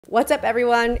What's up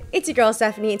everyone, it's your girl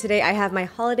Stephanie, and today I have my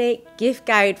holiday gift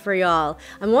guide for y'all.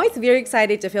 I'm always very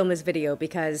excited to film this video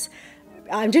because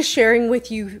I'm just sharing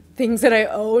with you things that I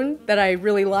own that I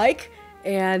really like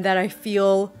and that I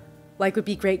feel like would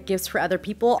be great gifts for other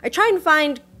people. I try and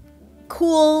find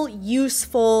cool,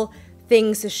 useful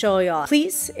things to show y'all.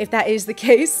 Please, if that is the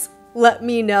case, let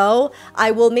me know.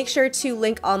 I will make sure to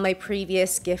link all my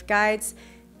previous gift guides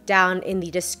down in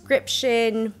the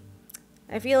description.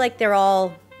 I feel like they're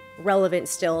all relevant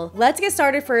still. Let's get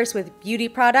started first with beauty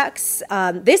products.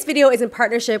 This video is in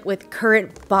partnership with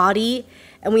CurrentBody,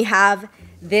 and we have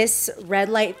this red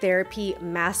light therapy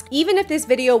mask. Even if this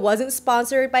video wasn't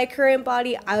sponsored by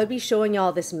CurrentBody, I would be showing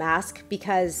y'all this mask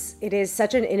because it is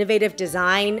such an innovative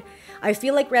design. I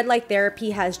feel like red light therapy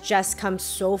has just come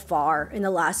so far in the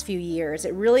last few years.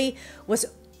 It really was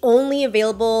only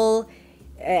available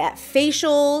at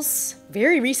facials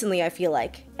very recently, I feel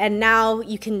like, and now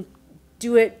you can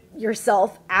do it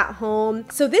yourself at home.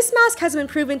 So this mask has been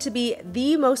proven to be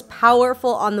the most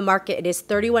powerful on the market. It is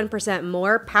 31%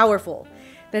 more powerful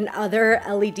than other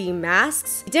LED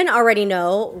masks. If you didn't already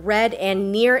know, red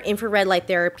and near infrared light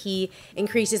therapy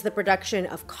increases the production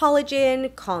of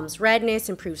collagen, calms redness,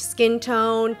 improves skin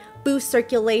tone, boosts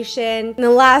circulation. In the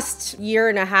last year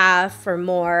and a half or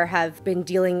more have been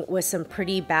dealing with some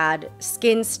pretty bad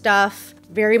skin stuff,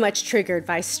 very much triggered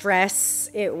by stress.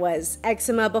 It was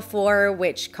eczema before,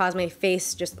 which caused my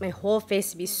face, just my whole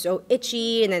face to be so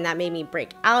itchy, and then that made me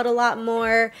break out a lot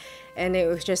more. And it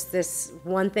was just this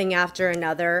one thing after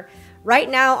another. Right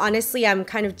now, honestly, I'm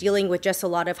kind of dealing with just a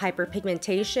lot of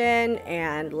hyperpigmentation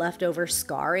and leftover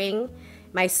scarring.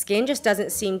 My skin just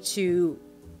doesn't seem to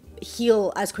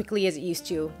heal as quickly as it used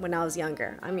to when I was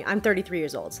younger. I mean, I'm 33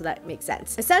 years old, so that makes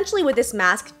sense. Essentially what this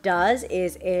mask does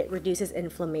is it reduces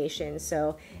inflammation.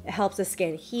 So it helps the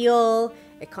skin heal,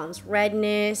 it calms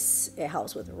redness, it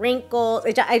helps with wrinkles.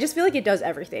 I just feel like it does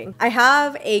everything. I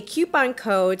have a coupon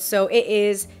code, so it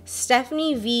is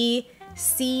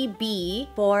StephanieVCB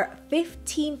for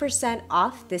 15%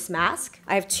 off this mask.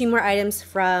 I have 2 more items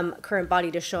from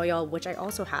CurrentBody to show y'all, which I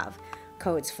also have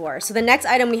codes for. So the next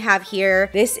item we have here,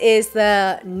 this is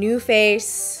the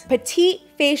NuFace Petite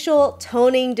Facial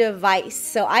Toning Device.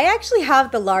 So I actually have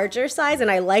the larger size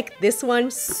and I like this one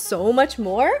so much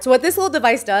more. So what this little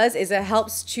device does is it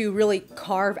helps to really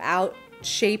carve out,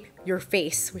 shape your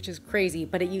face, which is crazy,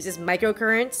 but it uses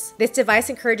microcurrents. This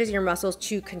device encourages your muscles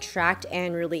to contract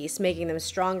and release, making them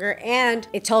stronger, and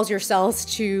it tells your cells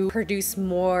to produce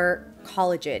more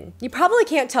collagen. You probably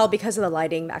can't tell because of the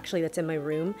lighting actually that's in my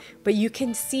room, but you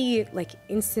can see like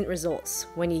instant results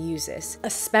when you use this,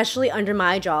 especially under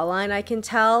my jawline. I can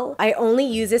tell. I only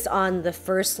use this on the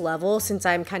first level since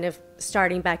I'm kind of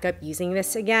starting back up using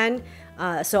this again.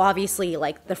 So obviously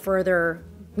like the further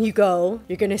you go,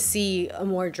 you're gonna see a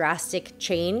more drastic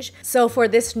change. So for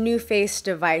this NuFace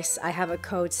device, I have a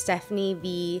code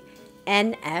StephanieVNF.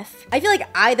 I feel like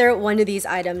either one of these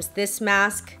items, this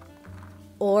mask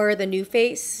or the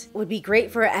NuFace, would be great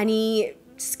for any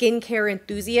skincare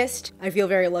enthusiast. I feel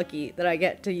very lucky that I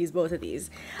get to use both of these.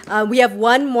 We have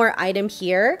one more item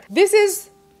here. This is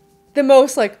the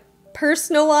most like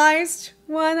personalized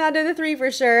one out of the 3 for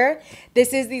sure.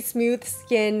 This is the Smooth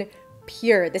Skin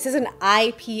Pure. This is an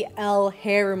IPL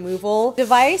hair removal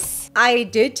device. I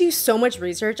did do so much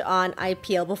research on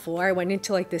IPL before. I went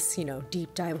into like this,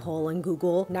 deep dive hole in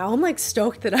Google. Now I'm like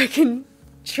stoked that I can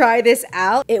try this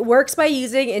out. It works by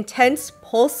using intense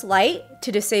pulse light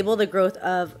to disable the growth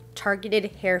of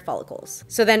targeted hair follicles.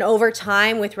 So then over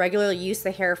time, with regular use,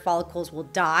 the hair follicles will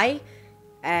die,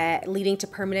 leading to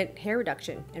permanent hair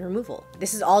reduction and removal.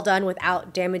 This is all done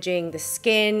without damaging the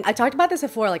skin. I talked about this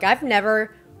before, like I've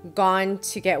never gone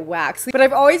to get waxed, but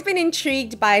I've always been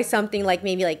intrigued by something like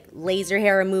maybe like laser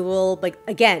hair removal. But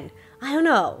again, I don't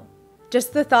know.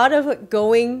 Just the thought of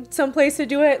going someplace to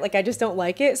do it, like I just don't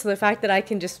like it. So the fact that I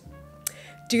can just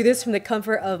do this from the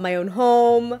comfort of my own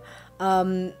home,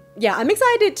 yeah, I'm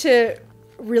excited to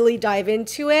really dive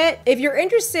into it. If you're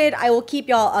interested, I will keep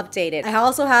y'all updated. I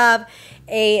also have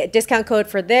a discount code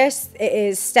for this. It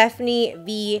is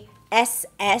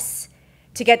StephanieVSS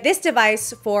to get this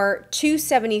device for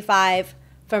 $275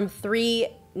 from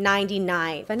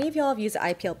 $399. If any of y'all have used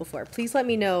IPL before, please let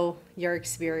me know your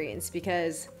experience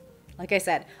because like I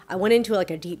said, I went into like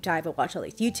a deep dive and watched all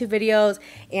these YouTube videos,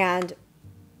 and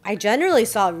I generally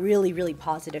saw really, really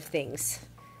positive things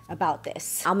about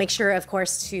this. I'll make sure, of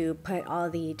course, to put all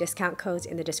the discount codes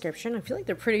in the description. I feel like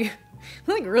they're pretty,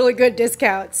 like really good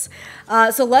discounts.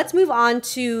 So let's move on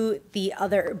to the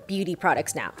other beauty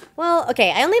products now. Well,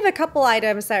 okay, I only have a couple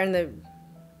items that are in the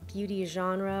beauty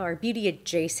genre or beauty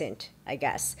adjacent, I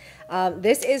guess.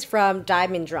 This is from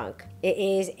Diamond Drunk. It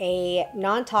is a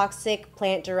non-toxic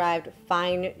plant-derived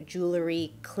fine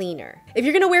jewelry cleaner. If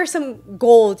you're gonna wear some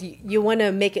gold, you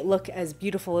wanna make it look as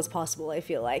beautiful as possible, I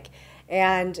feel like.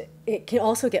 And it can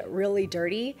also get really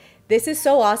dirty. This is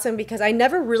so awesome because I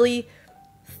never really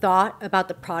thought about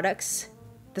the products,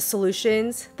 the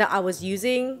solutions that I was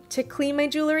using to clean my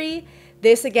jewelry.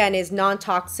 This again is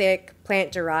non-toxic,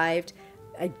 plant-derived.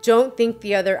 I don't think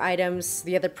the other items,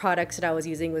 the other products that I was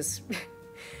using was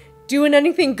doing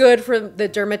anything good for the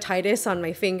dermatitis on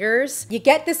my fingers. You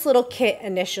get this little kit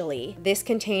initially. This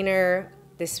container,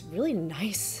 this really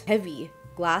nice, heavy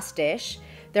glass dish.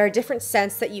 There are different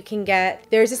scents that you can get.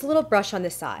 There's this little brush on the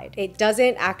side. It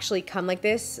doesn't actually come like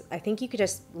this. I think you could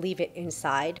just leave it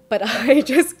inside, but I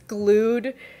just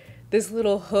glued this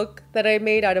little hook that I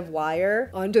made out of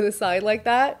wire onto the side like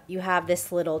that. You have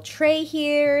this little tray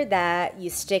here that you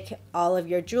stick all of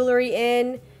your jewelry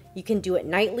in. You can do it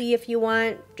nightly if you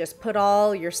want. Just put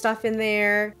all your stuff in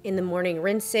there. In the morning,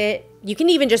 rinse it. You can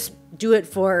even just do it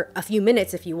for a few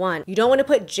minutes if you want. You don't want to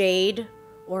put jade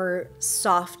or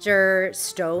softer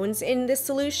stones in this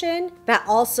solution. That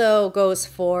also goes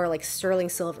for like sterling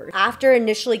silver. After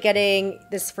initially getting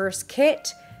this first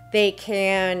kit, they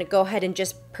can go ahead and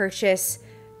just purchase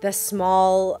the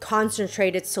small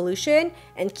concentrated solution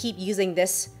and keep using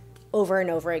this over and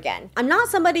over again. I'm not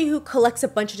somebody who collects a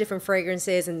bunch of different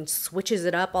fragrances and switches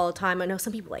it up all the time. I know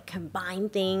some people like combine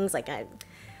things. Like I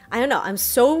don't know, I'm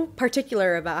so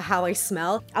particular about how I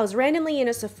smell. I was randomly in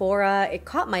a Sephora. It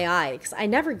caught my eye because I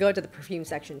never go to the perfume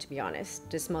section, to be honest,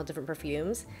 to smell different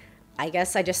perfumes. I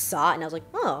guess I just saw it and I was like,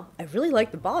 oh, I really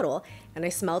like the bottle. And I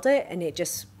smelled it and it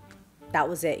just, that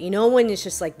was it. You know when it's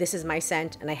just like, this is my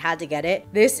scent and I had to get it?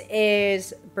 This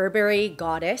is Burberry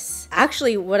Goddess.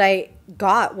 Actually, what I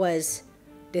got was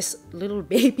this little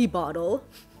baby bottle.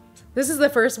 This is the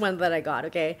first one that I got,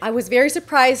 okay? I was very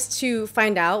surprised to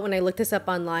find out when I looked this up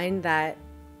online that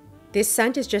this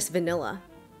scent is just vanilla.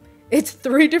 It's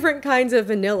 3 different kinds of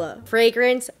vanilla.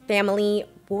 Fragrance, family,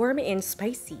 warm and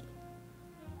spicy.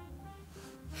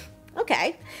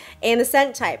 Okay. And the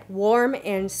scent type, warm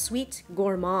and sweet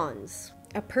gourmands.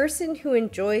 A person who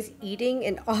enjoys eating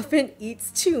and often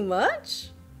eats too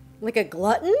much? Like a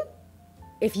glutton?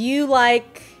 If you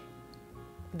like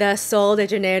the Sol de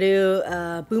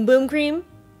Janeiro Boom Boom Cream,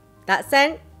 that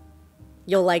scent,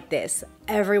 you'll like this.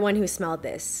 Everyone who smelled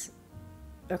this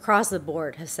across the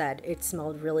board has said it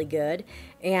smelled really good.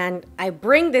 And I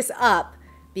bring this up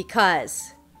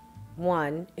because,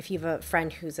 one, if you have a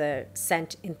friend who's a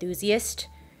scent enthusiast,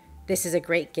 this is a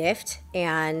great gift.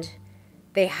 And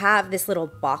they have this little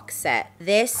box set.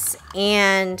 This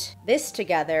and this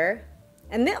together.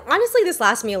 And honestly, this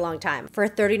lasts me a long time. For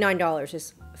 $39,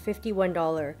 it's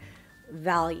 $51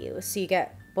 value. So you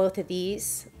get both of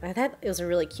these. I thought it was a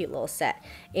really cute little set.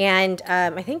 And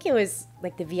I think it was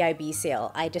like the VIB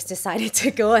sale. I just decided to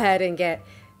go ahead and get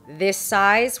this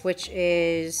size, which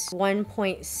is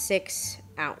 1.6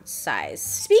 ounce size.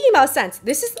 Speaking about scents,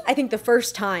 this is, I think, the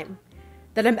first time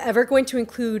that I'm ever going to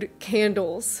include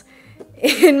candles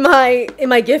in my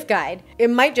gift guide. It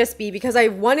might just be because I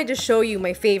wanted to show you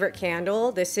my favorite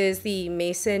candle. This is the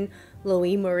Maison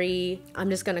Louis Marie. I'm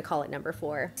just gonna call it number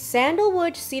 4.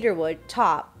 Sandalwood, cedarwood,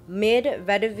 top, mid,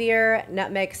 vetiver,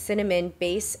 nutmeg, cinnamon,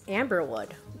 base,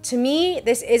 amberwood. To me,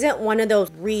 this isn't one of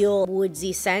those real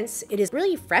woodsy scents. It is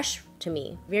really fresh to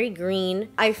me, very green.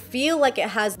 I feel like it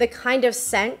has the kind of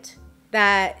scent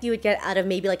that you would get out of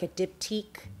maybe like a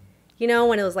diptyque, you know,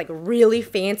 one of those like really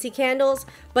fancy candles,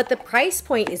 but the price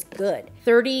point is good.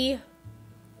 $34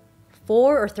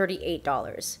 or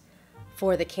 $38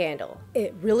 for the candle.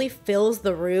 It really fills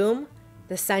the room.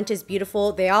 The scent is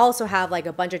beautiful. They also have like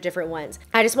a bunch of different ones.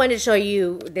 I just wanted to show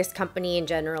you this company in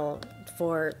general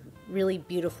for really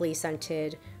beautifully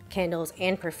scented candles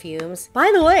and perfumes.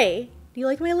 By the way, do you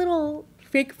like my little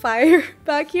fake fire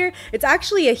back here? It's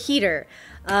actually a heater.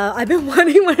 I've been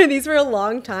wanting one of these for a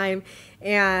long time,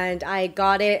 and I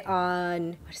got it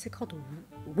on, what is it called?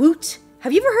 Woot.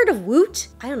 Have you ever heard of Woot?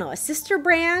 I don't know, a sister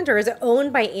brand, or is it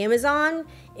owned by Amazon?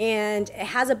 And it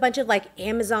has a bunch of like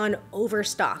Amazon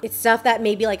overstock. It's stuff that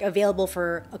may be like available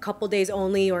for a couple days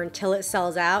only or until it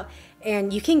sells out.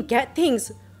 And you can get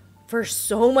things for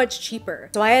so much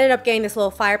cheaper. So I ended up getting this little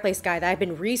fireplace guy that I've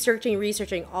been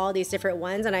researching all these different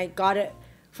ones, and I got it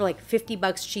for like 50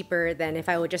 bucks cheaper than if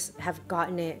I would just have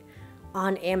gotten it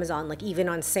on Amazon, like even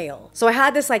on sale. So I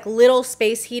had this like little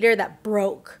space heater that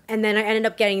broke, and then I ended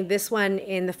up getting this one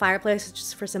in the fireplace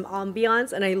just for some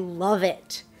ambiance, and I love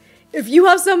it. If you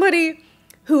have somebody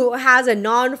who has a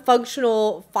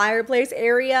non-functional fireplace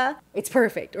area, it's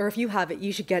perfect. Or if you have it,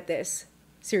 you should get this.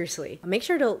 Seriously. Make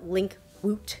sure to link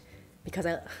Woot because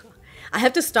I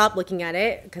have to stop looking at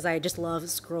it because I just love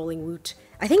scrolling Woot.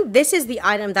 I think this is the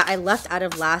item that I left out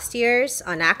of last year's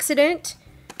on accident.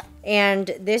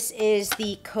 And this is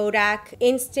the Kodak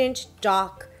Instant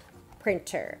Dock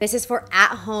printer. This is for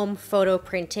at-home photo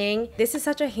printing. This is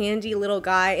such a handy little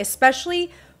guy,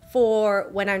 especially for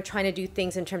when I'm trying to do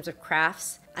things in terms of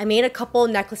crafts. I made a couple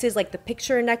necklaces, like the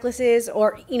picture necklaces,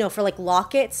 or you know, for like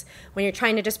lockets, when you're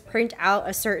trying to just print out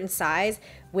a certain size.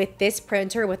 With this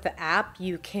printer, with the app,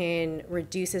 you can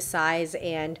reduce the size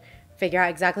and figure out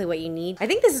exactly what you need. I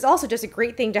think this is also just a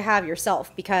great thing to have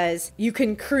yourself because you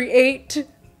can create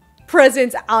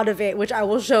presents out of it, which I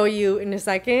will show you in a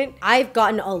second. I've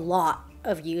gotten a lot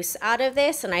of use out of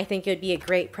this, and I think it would be a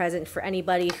great present for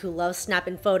anybody who loves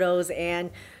snapping photos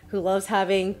and who loves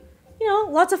having, you know,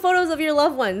 lots of photos of your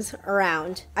loved ones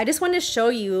around. I just wanted to show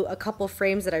you a couple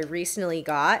frames that I recently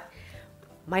got.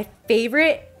 My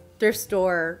favorite thrift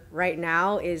store right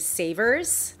now is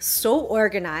Savers. So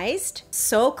organized,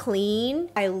 so clean.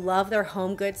 I love their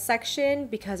home goods section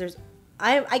because there's,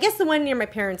 I guess the one near my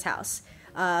parents' house.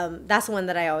 That's the one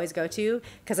that I always go to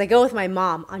because I go with my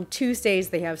mom. On Tuesdays,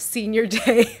 they have senior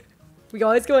day. We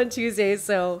always go on Tuesdays,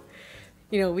 so,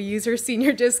 you know, we use her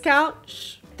senior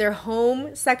discount. Their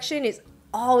home section is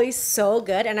always so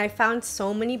good, and I found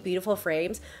so many beautiful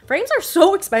frames. Frames are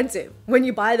so expensive when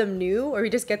you buy them new or you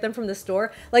just get them from the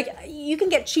store. Like, you can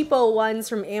get cheapo ones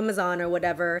from Amazon or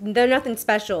whatever. They're nothing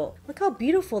special. Look how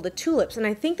beautiful the tulips, and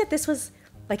I think that this was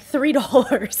like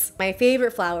 $3. My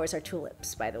favorite flowers are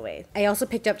tulips, by the way. I also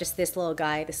picked up just this little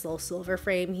guy, this little silver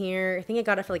frame here. I think I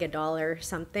got it for like $1 or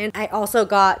something. I also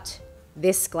got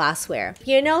this glassware. If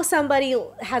you know somebody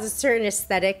has a certain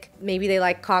aesthetic, maybe they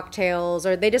like cocktails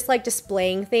or they just like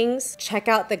displaying things, check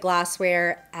out the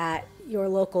glassware at your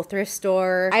local thrift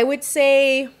store. I would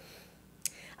say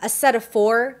a set of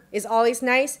 4 is always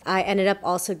nice. I ended up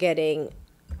also getting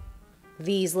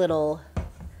these little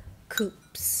coupe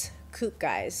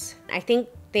guys. I think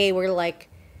they were like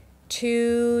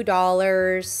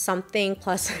 $2 something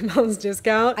plus a mom's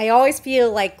discount. I always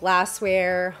feel like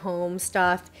glassware, home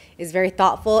stuff is very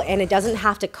thoughtful and it doesn't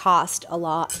have to cost a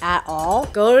lot at all.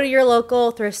 Go to your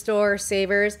local thrift store,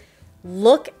 Savers,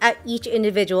 look at each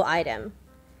individual item.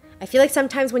 I feel like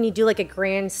sometimes when you do like a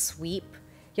grand sweep,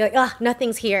 you're like, ah,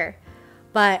 nothing's here.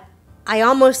 But I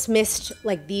almost missed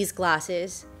like these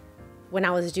glasses when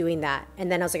I was doing that.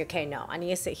 And then I was like, okay, no, I need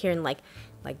to sit here and like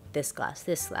this glass.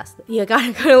 You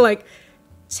gotta kind of like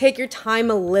take your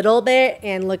time a little bit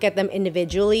and look at them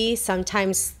individually.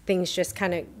 Sometimes things just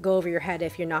kind of go over your head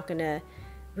if you're not gonna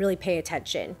really pay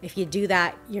attention. If you do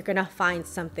that, you're gonna find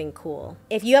something cool.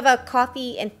 If you have a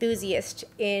coffee enthusiast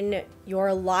in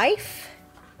your life,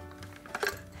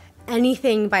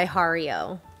 anything by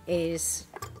Hario is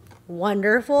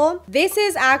wonderful. This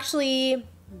is actually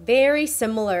very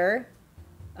similar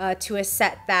to a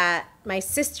set that my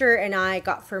sister and I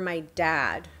got for my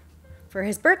dad for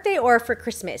his birthday or for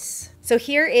Christmas. So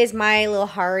here is my little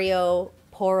Hario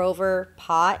pour over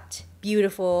pot.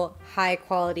 Beautiful, high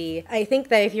quality. I think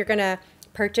that if you're gonna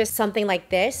purchase something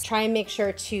like this, try and make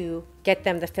sure to get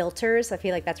them the filters. I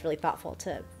feel like that's really thoughtful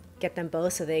to get them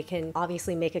both so they can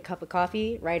obviously make a cup of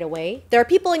coffee right away. There are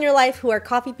people in your life who are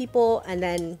coffee people and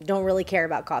then don't really care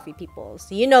about coffee people.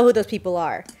 So you know who those people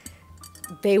are.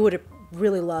 They would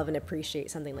really love and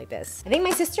appreciate something like this. I think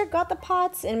my sister got the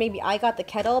pots and maybe I got the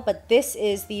kettle, but this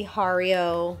is the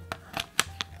Hario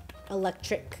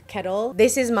electric kettle.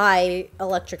 This is my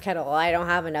electric kettle. I don't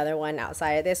have another one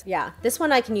outside of this. Yeah, this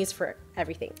one I can use for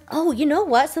everything. Oh, you know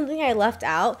what? Something I left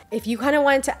out. If you kind of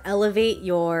wanted to elevate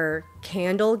your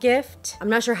candle gift, I'm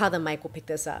not sure how the mic will pick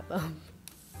this up.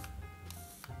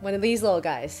 One of these little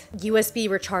guys. USB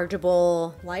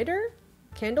rechargeable lighter?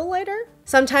 Candle lighter?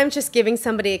 Sometimes just giving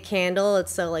somebody a candle,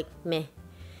 it's so like meh.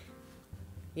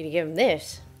 You give them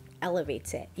this,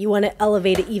 elevates it. You want to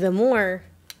elevate it even more,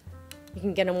 you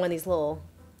can get them one of these little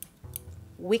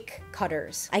wick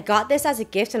cutters. I got this as a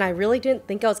gift and I really didn't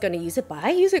think I was going to use it, but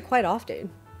I use it quite often.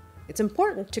 It's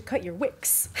important to cut your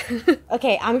wicks.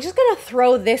 Okay, I'm just gonna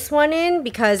throw this one in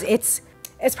because it's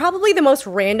probably the most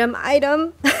random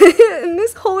item in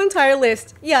this whole entire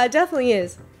list. Yeah, it definitely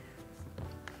is.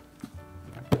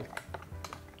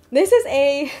 This is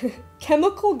a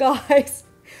Chemical Guys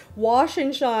wash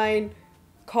and shine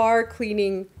car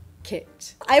cleaning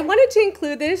kit. I wanted to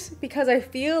include this because I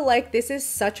feel like this is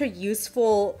such a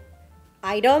useful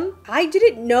item. I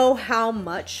didn't know how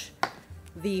much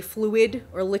the fluid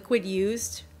or liquid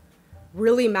used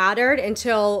really mattered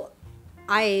until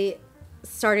I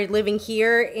started living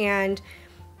here, and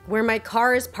where my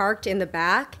car is parked in the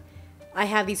back, I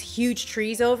have these huge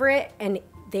trees over it, and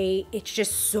it's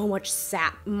just so much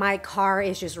sap. My car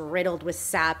is just riddled with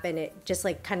sap, and it just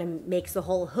like kind of makes the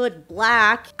whole hood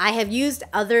black. I have used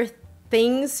other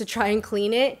things to try and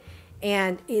clean it,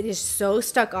 and it is so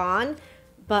stuck on.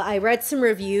 But I read some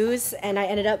reviews and I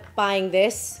ended up buying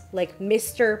this, like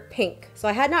Mr. Pink. So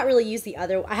I hadn't used the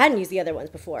other ones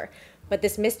before, but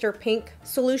this Mr. Pink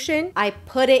solution, I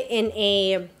put it in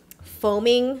a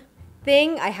foaming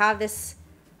thing. I have this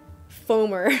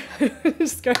foamer,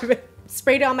 describe it,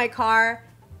 sprayed it on my car,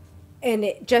 and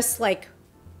it just like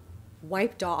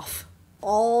wiped off.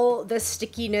 All the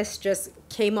stickiness just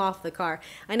came off the car.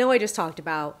 I know I just talked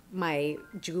about my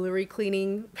jewelry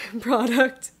cleaning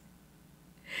product,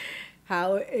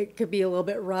 how it could be a little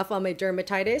bit rough on my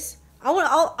dermatitis.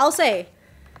 I'll say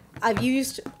I've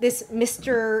used this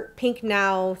Mr. Pink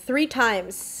now 3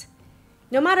 times.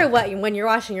 No matter what, when you're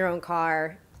washing your own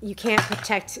car, you can't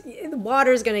protect, the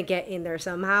water's gonna get in there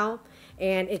somehow,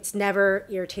 and it's never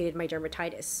irritated my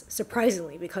dermatitis,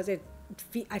 surprisingly, because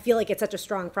I feel like it's such a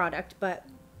strong product, but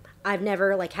I've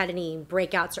never like had any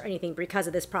breakouts or anything because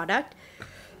of this product.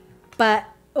 But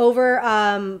over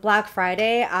Black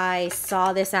Friday, I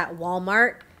saw this at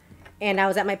Walmart, and I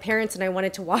was at my parents' and I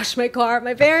wanted to wash my car at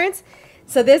my parents'.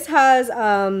 So this has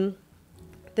the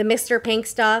Mr. Pink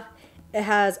stuff. It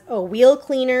has a wheel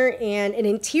cleaner and an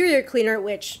interior cleaner,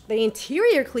 which the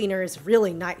interior cleaner is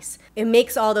really nice. It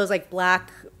makes all those like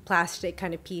black plastic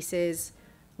kind of pieces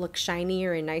look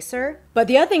shinier and nicer. But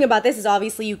the other thing about this is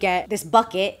obviously you get this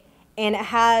bucket, and it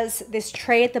has this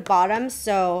tray at the bottom,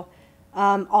 so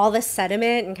all the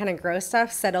sediment and kind of gross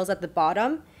stuff settles at the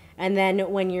bottom. And then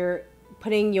when you're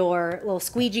putting your little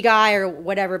squeegee guy or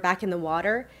whatever back in the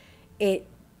water, it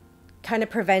kind of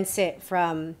prevents it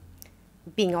from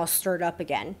being all stirred up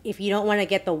again. If you don't want to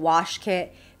get the wash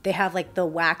kit, they have like the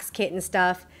wax kit and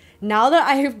stuff. Now that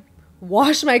I've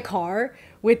washed my car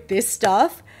with this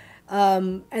stuff,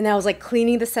 and I was like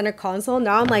cleaning the center console,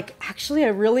 now I'm like, actually I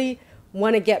really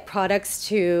want to get products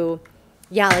to,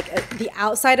 yeah, like the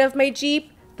outside of my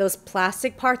Jeep. Those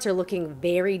plastic parts are looking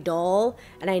very dull,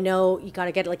 and I know you got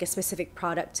to get like a specific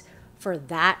product for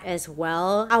that as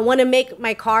well. I want to make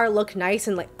my car look nice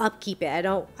and like upkeep it.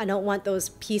 I don't want those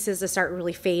pieces to start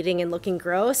really fading and looking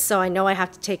gross, so I know I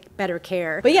have to take better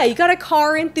care. But yeah, you got a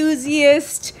car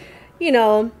enthusiast, you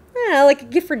know, like a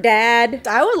gift for dad.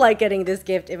 I would like getting this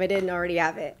gift if I didn't already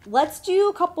have it. Let's do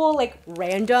a couple like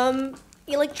random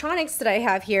electronics that I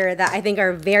have here that I think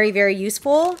are very, very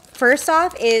useful. First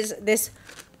off is this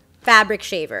fabric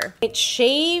shaver. It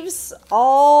shaves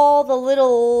all the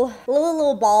little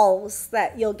balls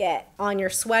that you'll get on your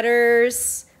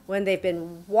sweaters when they've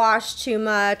been washed too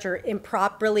much or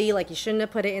improperly, like you shouldn't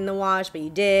have put it in the wash, but you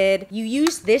did. You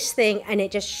use this thing and it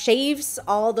just shaves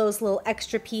all those little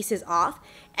extra pieces off,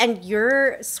 and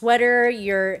your sweater,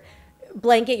 your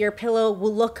blanket, your pillow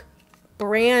will look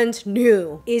brand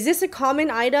new. Is this a common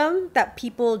item that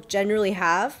people generally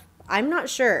have? I'm not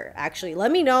sure, actually.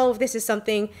 Let me know if this is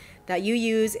something that you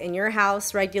use in your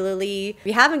house regularly. If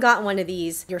you haven't gotten one of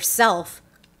these yourself,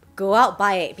 go out,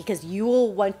 buy it, because you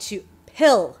will want to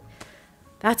pill.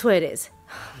 That's what it is.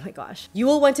 Oh my gosh. You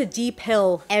will want to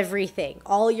de-pill everything.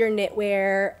 All your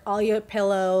knitwear, all your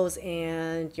pillows,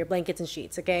 and your blankets and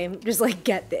sheets, okay? Just like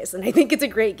get this, and I think it's a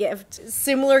great gift.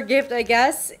 Similar gift, I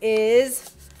guess,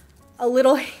 is a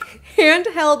little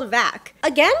handheld vac.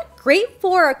 Again, great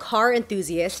for a car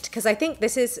enthusiast, because I think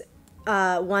this is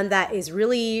one that is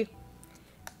really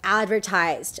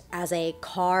advertised as a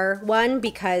car one,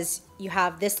 because you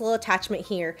have this little attachment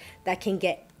here that can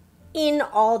get in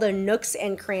all the nooks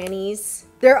and crannies.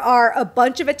 There are a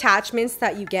bunch of attachments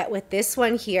that you get with this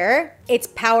one here. It's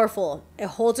powerful. It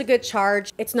holds a good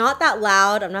charge. It's not that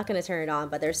loud. I'm not gonna turn it on,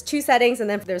 but there's 2 settings, and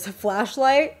then there's a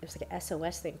flashlight. There's like an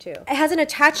SOS thing too. It has an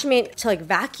attachment to like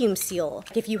vacuum seal.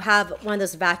 If you have one of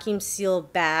those vacuum seal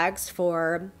bags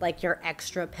for like your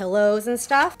extra pillows and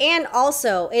stuff. And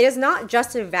also, it is not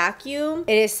just a vacuum.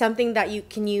 It is something that you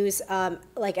can use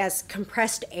like as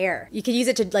compressed air. You can use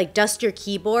it to like dust your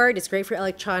keyboard. It's great for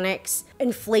electronics.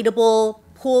 Inflatable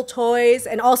pool toys,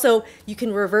 and also you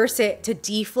can reverse it to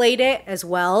deflate it as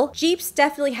well. Jeeps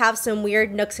definitely have some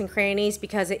weird nooks and crannies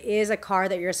because it is a car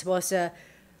that you're supposed to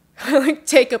like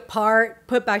take apart,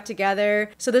 put back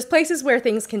together. So there's places where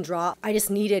things can drop. I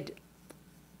just needed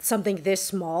something this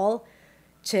small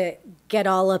to get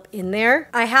all up in there.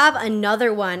 I have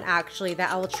another one actually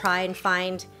that I will try and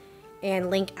find and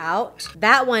link out.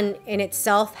 That one in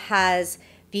itself has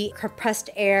the compressed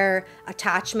air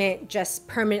attachment just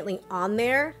permanently on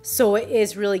there. So it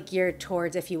is really geared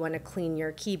towards if you want to clean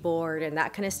your keyboard and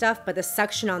that kind of stuff. But the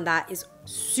suction on that is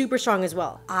super strong as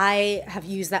well. I have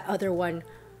used that other one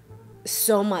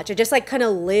so much. It just like kind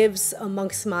of lives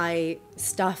amongst my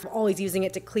stuff. I'm always using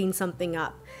it to clean something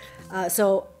up.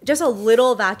 So just a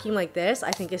little vacuum like this,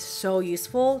 I think is so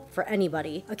useful for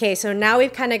anybody. Okay, so now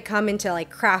we've kind of come into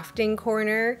like crafting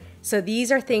corner. So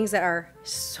these are things that are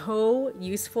so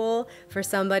useful for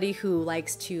somebody who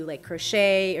likes to like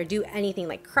crochet or do anything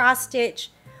like cross stitch.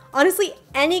 Honestly,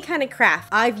 any kind of craft.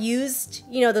 I've used,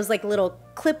 you know, those like little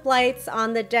clip lights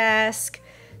on the desk.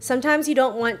 Sometimes you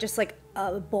don't want just like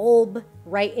a bulb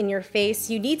right in your face.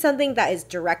 You need something that is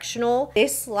directional.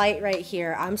 This light right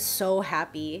here, I'm so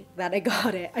happy that I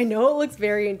got it. I know it looks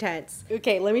very intense.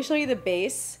 Okay, let me show you the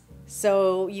base.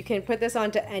 So you can put this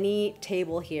onto any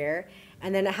table here,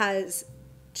 and then it has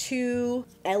 2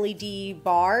 LED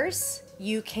bars.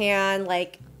 You can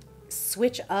like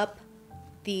switch up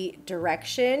the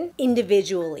direction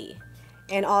individually,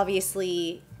 and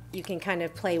obviously you can kind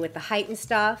of play with the height and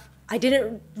stuff. I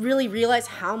didn't really realize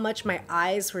how much my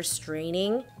eyes were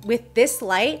straining. With this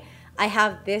light, I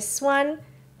have this one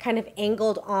kind of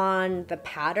angled on the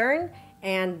pattern,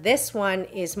 and this one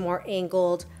is more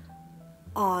angled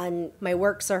on my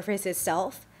work surface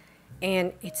itself.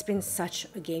 And it's been such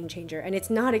a game changer, and it's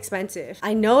not expensive.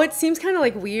 I know it seems kind of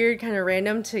like weird, kind of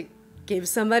random to give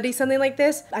somebody something like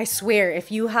this. I swear, if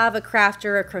you have a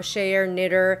crafter, a crocheter,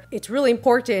 knitter, it's really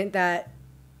important that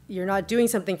you're not doing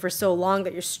something for so long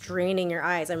that you're straining your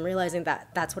eyes. I'm realizing that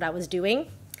that's what I was doing.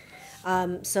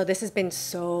 So this has been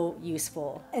so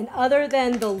useful. And other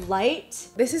than the light,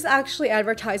 this is actually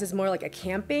advertised as more like a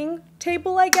camping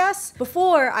table, I guess.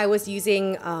 Before I was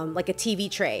using like a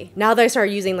TV tray. Now that I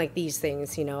started using like these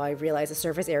things, you know, I realize the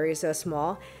surface area is so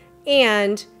small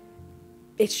and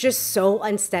it's just so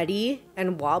unsteady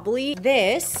and wobbly.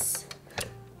 This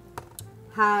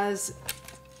has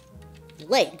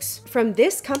legs. From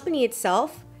this company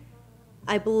itself,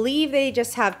 I believe they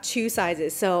just have 2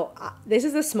 sizes. So this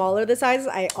is the smaller of the sizes.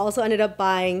 I also ended up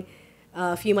buying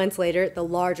a few months later the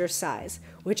larger size,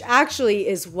 which actually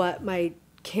is what my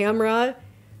camera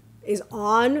is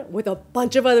on with a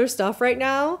bunch of other stuff right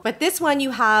now. But this one, you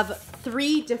have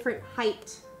 3 different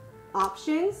height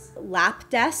options. Lap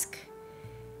desk.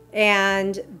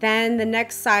 And then the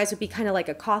next size would be kind of like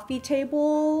a coffee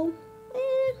table.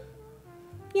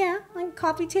 Yeah, like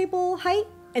coffee table height.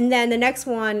 And then the next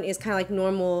one is kind of like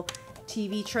normal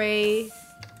TV tray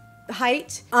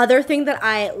height. Other thing that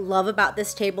I love about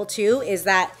this table too is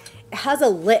that it has a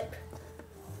lip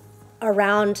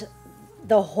around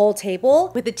the whole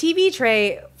table. With the TV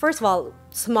tray, first of all,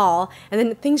 small, and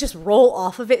then things just roll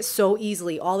off of it so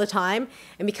easily all the time.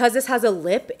 And because this has a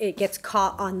lip, it gets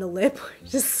caught on the lip,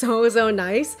 which is so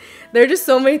nice. There are just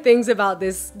so many things about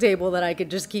this table that I could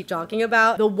just keep talking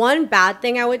about. The one bad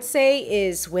thing I would say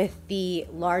is with the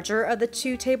larger of the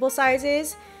 2 table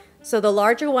sizes. So the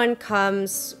larger one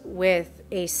comes with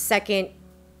a second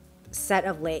set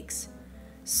of legs.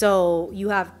 So you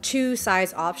have 2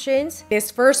 size options. This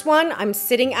first one, I'm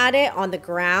sitting at it on the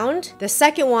ground. The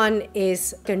second one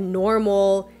is a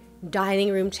normal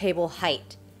dining room table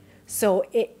height. So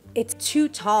it's too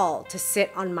tall to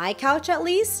sit on my couch at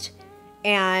least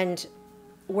and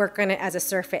work on it as a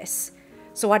surface.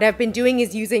 So what I've been doing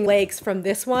is using legs from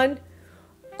this one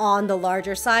on the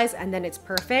larger size, and then it's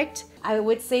perfect. I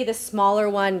would say the smaller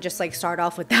one, just like start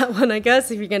off with that one, I guess,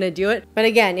 if you're gonna do it. But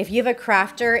again, if you have a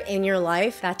crafter in your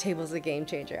life, that table's a game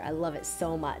changer. I love it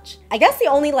so much. I guess the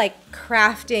only like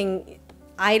crafting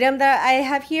item that I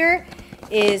have here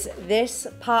is this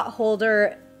pot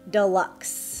holder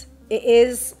deluxe. It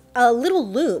is a little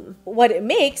loom. What it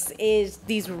makes is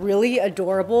these really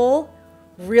adorable,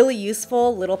 really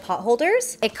useful little pot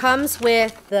holders. It comes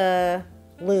with the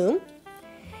loom,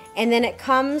 and then it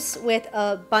comes with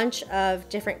a bunch of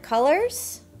different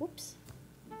colors. Whoops.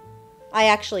 I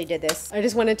actually did this. I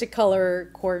just wanted to color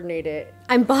coordinate it.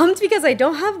 I'm bummed because I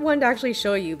don't have one to actually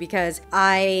show you because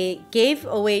I gave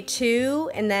away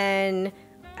 2, and then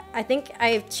I think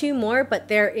I have 2 more, but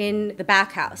they're in the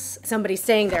back house. Somebody's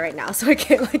staying there right now, so I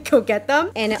can't like go get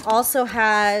them. And it also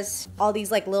has all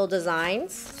these like little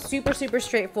designs. Super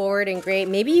straightforward and great.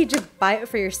 Maybe you just buy it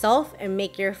for yourself and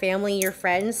make your family, your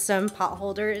friends, some pot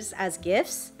holders as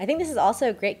gifts. I think this is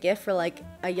also a great gift for like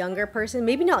a younger person,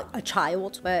 maybe not a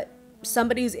child, but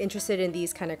somebody who's interested in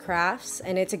these kind of crafts.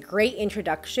 And it's a great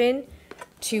introduction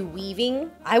to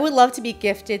weaving. I would love to be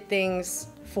gifted things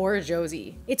for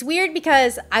Josie. It's weird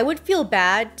because I would feel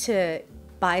bad to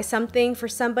buy something for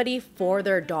somebody for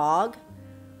their dog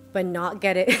but not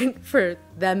get it for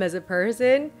them as a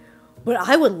person. But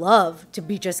I would love to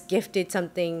be just gifted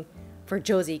something for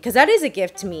Josie, because that is a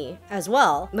gift to me as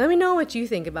well. Let me know what you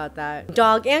think about that.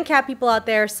 Dog and cat people out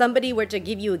there, somebody were to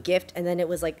give you a gift and then it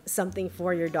was like something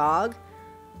for your dog,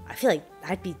 I feel like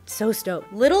I'd be so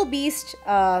stoked. Little Beast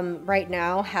right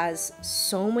now has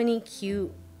so many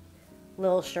cute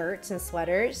little shirts and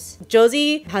sweaters.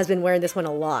 Josie has been wearing this one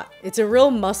a lot. It's a real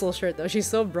muscle shirt though. She's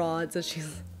so broad, so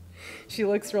she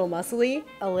looks real muscly.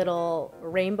 A little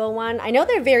rainbow one. I know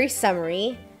they're very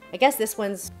summery. I guess this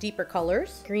one's deeper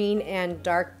colors. Green and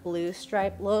dark blue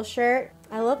striped little shirt.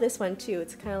 I love this one too.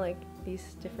 It's kind of like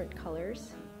these different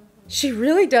colors. She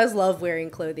really does love wearing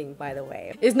clothing, by the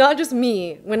way. It's not just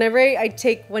me. Whenever I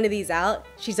take one of these out,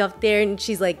 she's up there and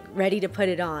she's like ready to put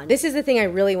it on. This is the thing I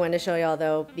really want to show y'all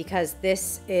though, because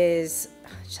this is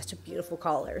such a beautiful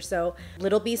collar. So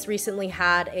Little Beast recently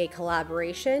had a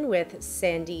collaboration with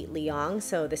Sandy Leong.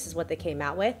 So this is what they came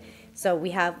out with. So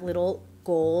we have little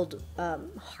gold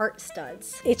heart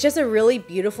studs. It's just a really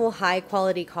beautiful high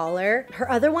quality collar. Her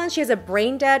other one, she has a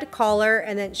brain dead collar,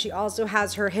 and then she also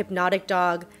has her hypnotic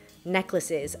dog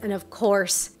necklaces, and of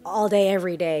course all day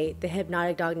every day the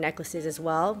hypnotic dog necklaces as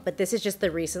well. But this is just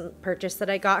the recent purchase that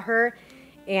I got her,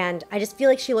 and I just feel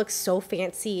like she looks so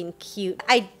fancy and cute.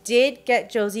 I did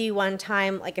get Josie one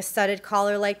time like a studded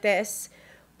collar like this,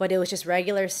 but it was just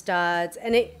regular studs,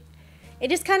 and it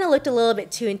just kind of looked a little bit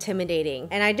too intimidating,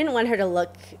 and I didn't want her to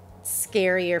look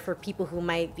scarier for people who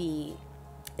might be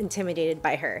intimidated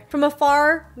by her. From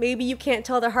afar, maybe you can't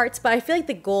tell the hearts, but I feel like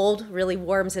the gold really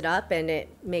warms it up and it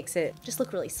makes it just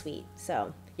look really sweet.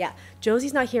 So yeah,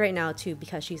 Josie's not here right now too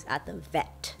because she's at the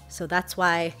vet. So that's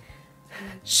why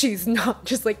she's not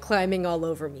just like climbing all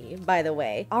over me, by the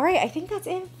way. All right, I think that's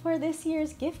it for this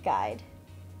year's gift guide.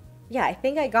 Yeah, I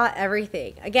think I got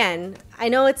everything. Again, I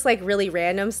know it's like really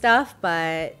random stuff,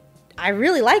 but I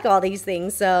really like all these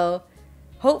things. So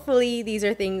hopefully these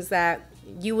are things that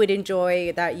you would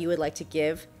enjoy, that you would like to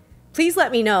give. Please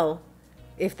let me know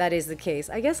if that is the case.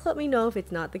 I guess let me know if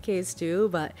it's not the case too,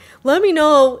 but let me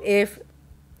know if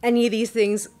any of these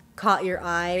things caught your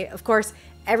eye. Of course,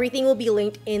 everything will be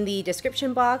linked in the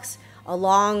description box,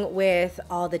 along with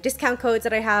all the discount codes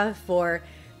that I have for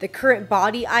the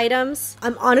CurrentBody items.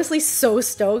 I'm honestly so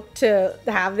stoked to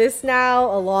have this now,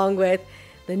 along with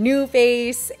the new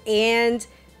face and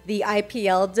the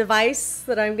IPL device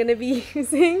that I'm gonna be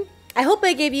using. I hope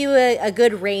I gave you a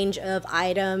good range of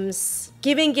items.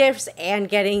 Giving gifts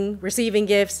and receiving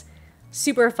gifts,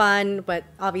 super fun, but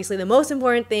obviously the most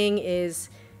important thing is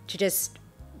to just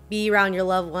be around your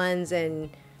loved ones and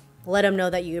let them know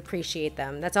that you appreciate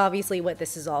them. That's obviously what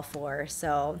this is all for.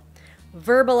 So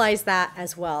verbalize that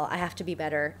as well. I have to be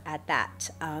better at that.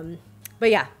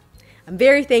 But yeah, I'm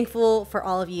very thankful for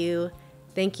all of you.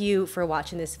 Thank you for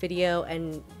watching this video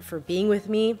and for being with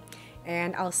me.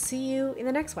 And I'll see you in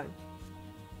the next one.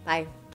 Bye.